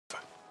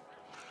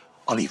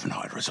I'll even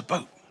hire her as a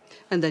boat.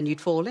 And then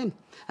you'd fall in.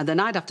 And then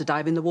I'd have to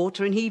dive in the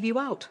water and heave you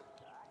out.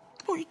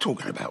 What are you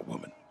talking about,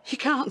 woman? You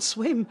can't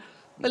swim.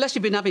 Unless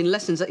you've been having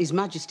lessons at His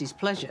Majesty's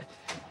pleasure.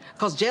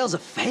 Because jails are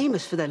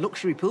famous for their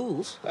luxury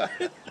pools.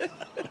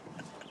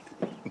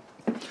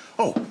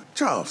 Oh,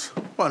 Charles,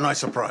 what a nice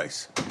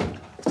surprise.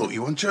 Thought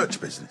you were on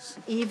church business.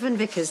 Even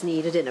vicars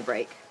need a dinner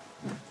break.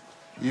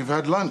 You've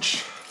had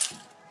lunch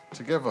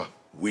together.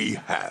 We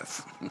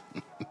have.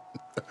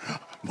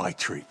 My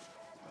treat.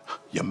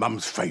 Your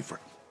mum's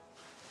favourite.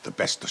 The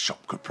best the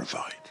shop could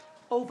provide.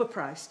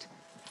 Overpriced,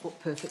 but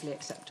perfectly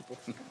acceptable.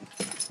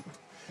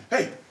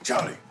 Hey,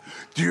 Charlie,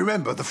 do you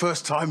remember the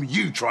first time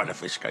you tried a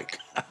fish cake?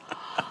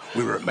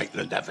 We were at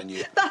Maitland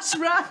Avenue. That's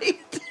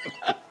right.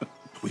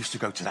 We used to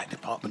go to that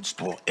department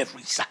store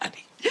every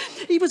Saturday.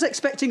 He was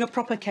expecting a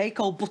proper cake,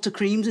 all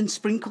buttercreams and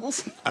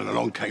sprinkles. And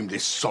along came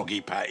this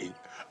soggy patty,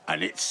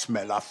 and it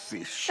smelled of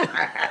fish.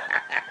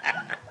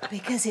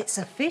 Because it's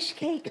a fish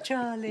cake,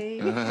 Charlie.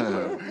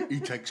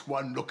 He takes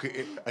one look at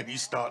it and he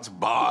starts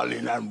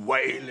bawling and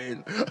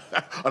wailing.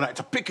 And I had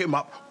to pick him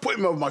up, put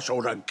him on my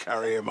shoulder and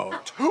carry him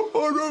out. I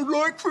don't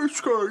like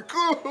fish cake.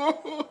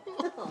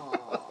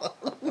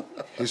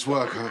 It's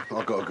work,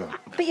 I've got to go.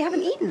 But you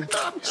haven't eaten.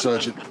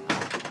 Sergeant.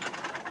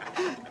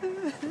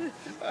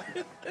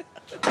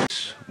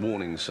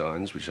 Warning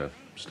signs, which I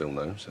still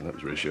know, so that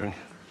was reassuring.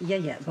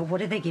 Yeah, but what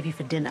did they give you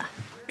for dinner?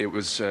 It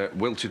was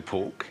wilted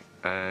pork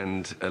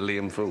and a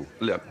lemon full.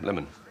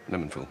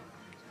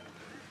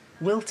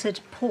 Wilted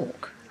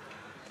pork?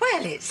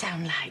 Well, it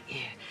sounds like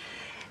you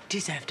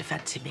deserved a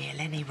fancy meal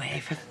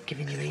anyway for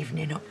giving your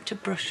evening up to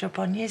brush up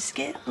on your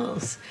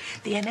skills.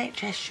 The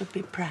NHS should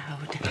be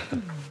proud.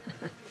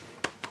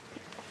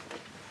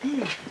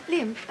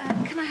 Liam,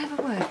 can I have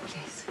a word,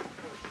 please?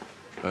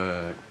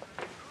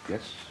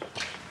 Yes?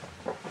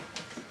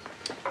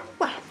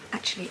 Well,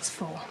 actually, it's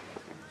four.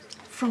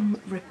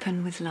 From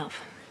Ripon with love.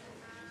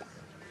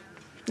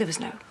 There was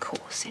no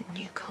course in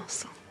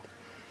Newcastle.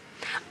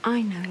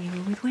 I know you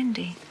were with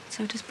Wendy.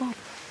 So does Bob.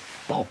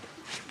 Bob?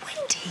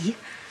 Wendy?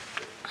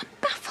 I'm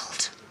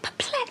baffled,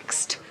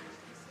 perplexed.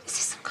 Is this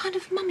some kind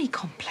of mummy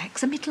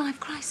complex, a midlife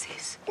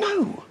crisis?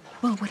 No.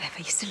 Well, whatever.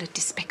 You're still a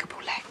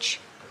despicable lech.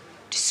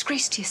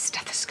 Disgrace to your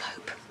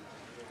stethoscope.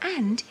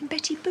 And in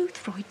Betty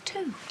Boothroyd,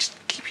 too. Just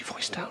keep your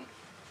voice down.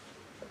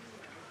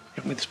 You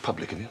haven't made this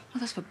public, have you? Well,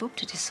 that's for Bob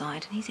to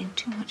decide, and he's in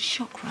too much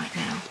shock right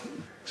now.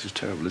 This is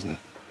terrible, isn't it?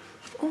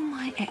 Of all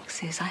my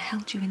exes, I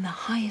held you in the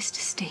highest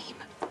esteem.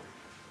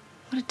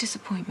 What a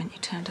disappointment you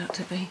turned out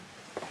to be.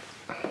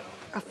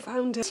 I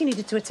found it. You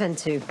needed to attend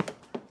to.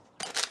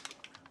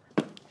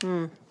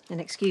 An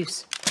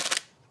excuse.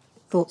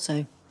 Thought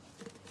so.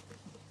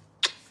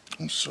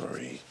 I'm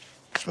sorry.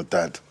 It's my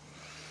dad.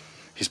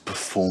 His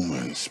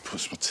performance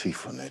puts my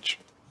teeth on edge.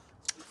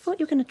 I thought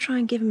you were going to try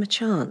and give him a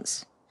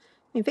chance.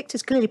 I mean,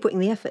 Victor's clearly putting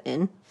the effort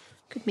in.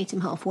 Could meet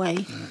him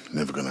halfway.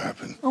 Never gonna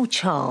happen. Oh,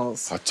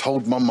 Charles. I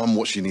told my mum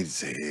what she needed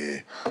to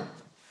hear.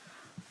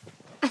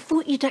 I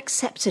thought you'd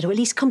accepted, or at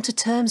least come to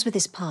terms with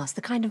his past,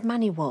 the kind of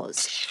man he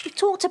was. We've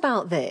talked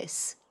about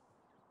this.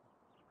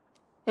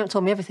 You haven't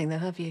told me everything, though,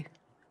 have you?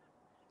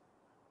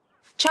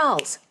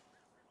 Charles!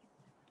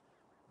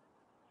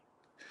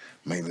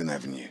 Maitland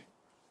Avenue.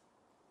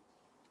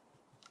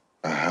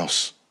 Our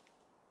house.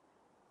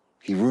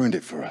 He ruined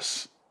it for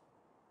us.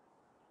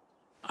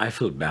 I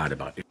feel bad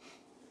about it.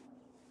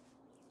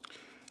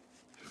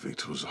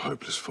 Victor was a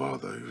hopeless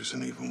father. He was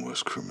an even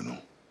worse criminal.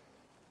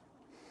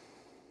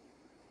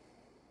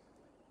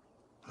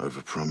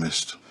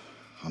 Overpromised,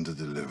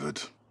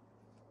 underdelivered.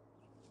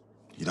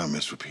 You don't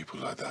mess with people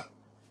like that.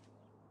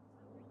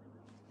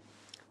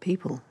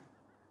 People?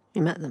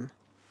 You met them?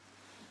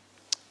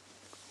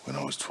 When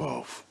I was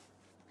 12,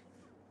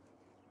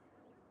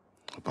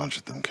 a bunch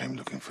of them came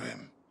looking for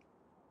him.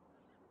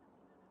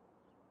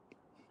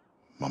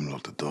 Mum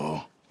locked the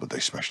door, but they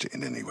smashed it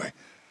in anyway.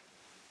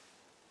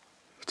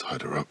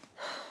 Tied her up.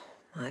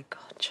 My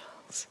God,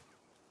 Charles.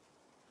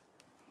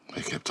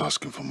 They kept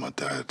asking for my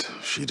dad.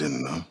 She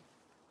didn't know.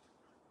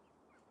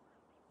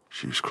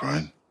 She was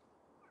crying.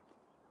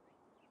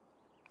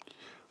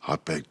 I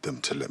begged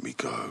them to let me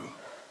go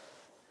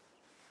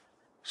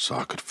so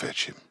I could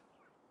fetch him.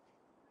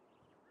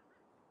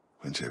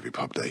 Went to every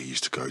pub that he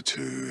used to go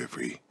to,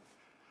 every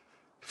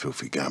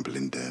filthy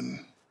gambling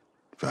den.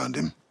 Found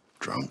him,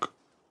 drunk.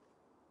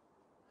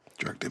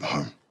 Dragged him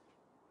home.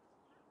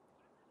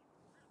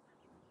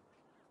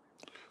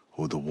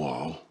 All the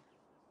while,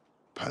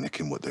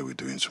 panicking what they were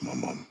doing to my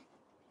mum.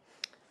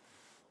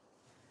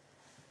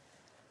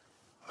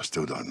 I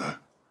still don't know.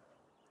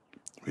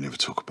 We never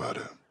talk about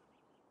it.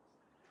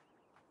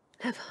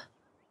 Never?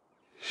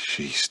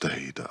 She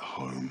stayed at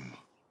home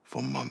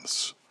for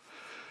months.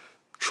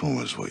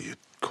 Trauma's what you'd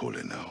call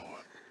it now.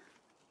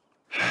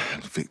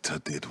 And Victor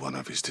did one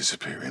of his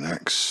disappearing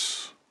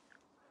acts.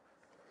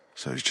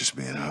 So it's just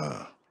me and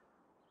her.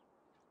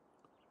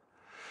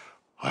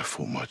 I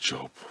thought my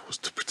job was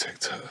to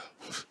protect her.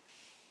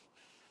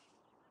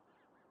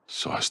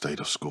 So I stayed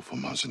off school for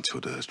months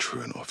until the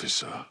truant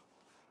officer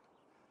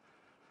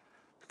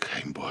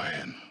came by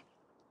and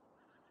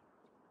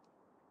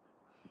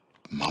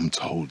Mum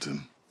told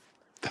him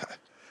that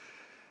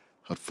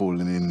I'd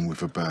fallen in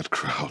with a bad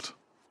crowd.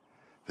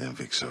 Then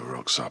Victor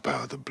rocks up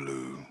out of the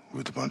blue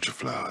with a bunch of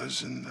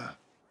flowers, and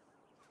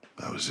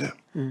that was it.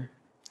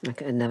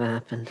 Like it had never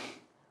happened.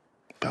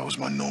 That was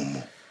my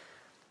normal.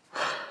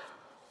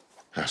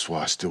 That's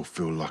why I still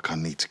feel like I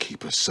need to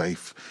keep her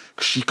safe,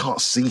 because she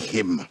can't see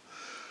him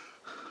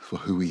for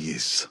who he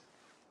is.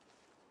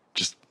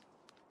 Just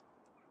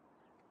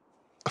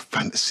a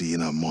fantasy in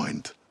her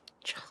mind.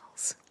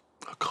 Charles.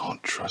 I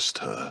can't trust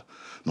her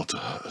not to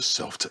hurt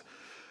herself,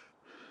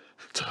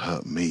 to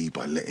hurt me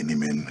by letting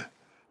him in.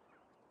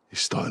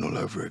 He's starting all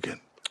over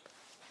again.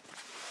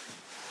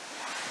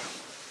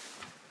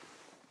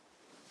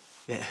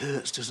 It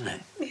hurts, doesn't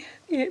it?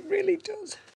 Yeah, it really does.